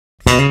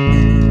All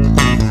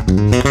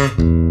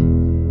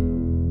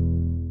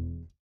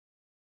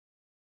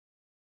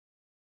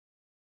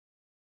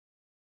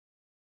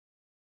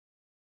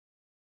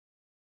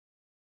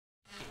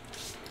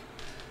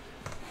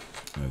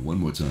right, one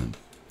more time.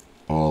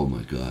 Oh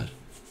my God.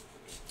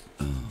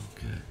 Oh,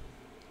 okay.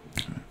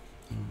 All right.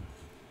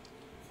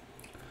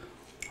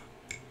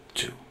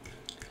 Two.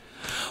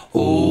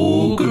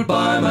 Oh,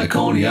 goodbye, my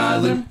Coney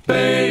Island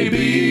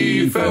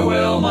baby.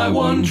 Farewell, my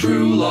one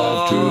true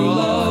love, true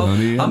love.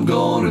 Honey, I'm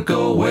gonna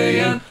go away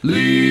and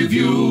leave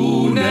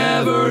you.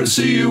 Never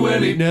see you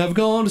any. Never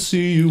gonna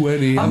see you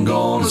any. I'm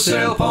gonna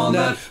sail upon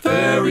that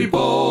ferry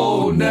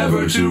boat,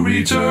 never to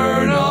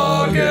return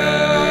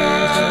again.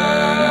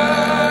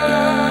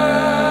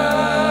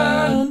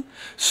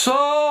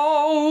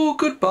 So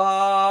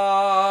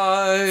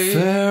goodbye.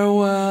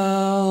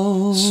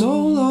 Farewell. So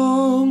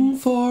long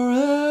forever.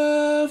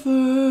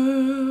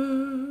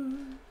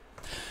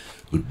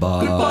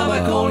 Goodbye. Goodbye, my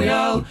Coney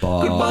Island.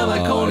 Goodbye, my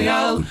Coney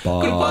Island.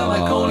 Goodbye,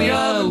 my Coney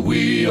Island.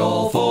 We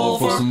all fall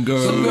for some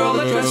girl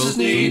that dresses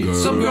neat,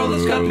 some girl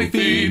that's got big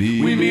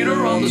feet. We meet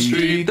her on the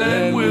street,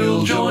 then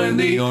we'll join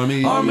the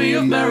army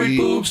of married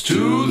boobs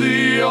to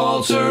the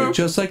altar.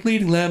 Just like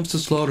leading lambs to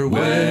slaughter.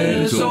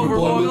 When it's over,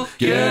 boy, we'll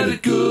get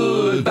it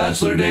good.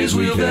 Bachelor days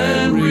we'll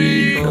then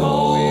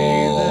recall.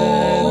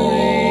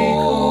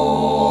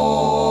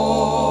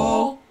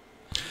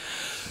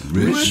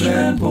 Rich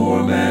man,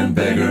 poor man,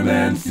 beggar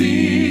man,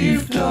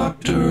 thief,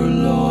 doctor,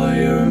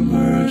 lawyer,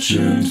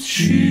 merchant,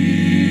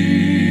 chief.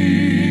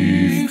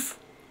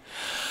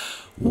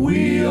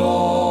 We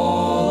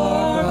all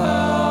are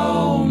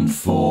bound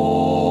for.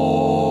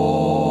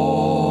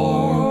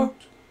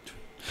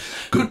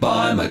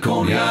 Goodbye, my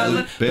Coney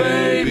Island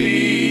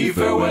baby.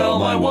 Farewell,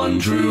 my one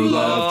true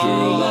love,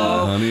 true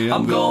love. Honey,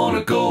 I'm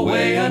gonna go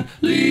away and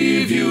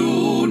leave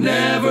you,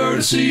 never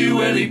to see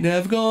you any.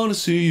 Never gonna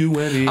see you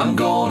any. I'm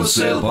gonna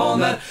sail upon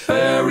that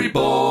ferry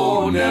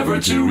boat, never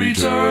to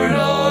return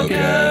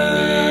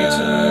again.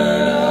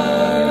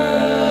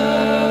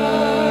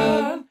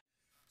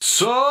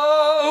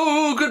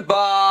 So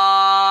goodbye.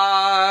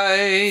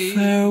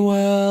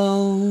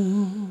 Farewell.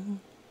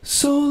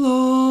 So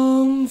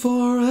long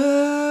forever.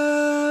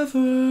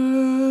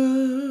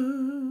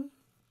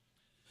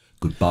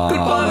 Goodbye.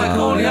 Goodbye, my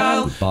Coney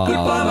Island.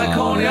 Goodbye, my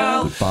Coney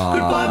Island.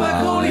 Goodbye, my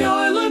Coney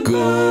Island.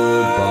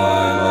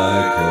 Goodbye,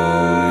 my Coney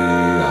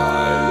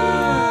Island.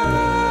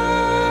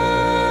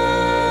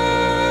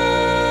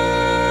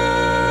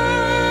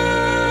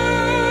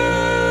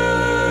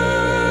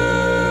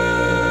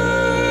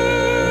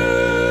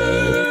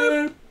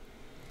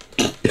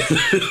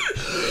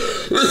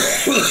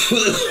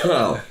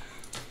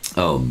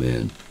 Oh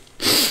man.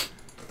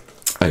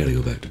 I gotta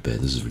go back to bed.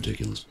 This is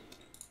ridiculous.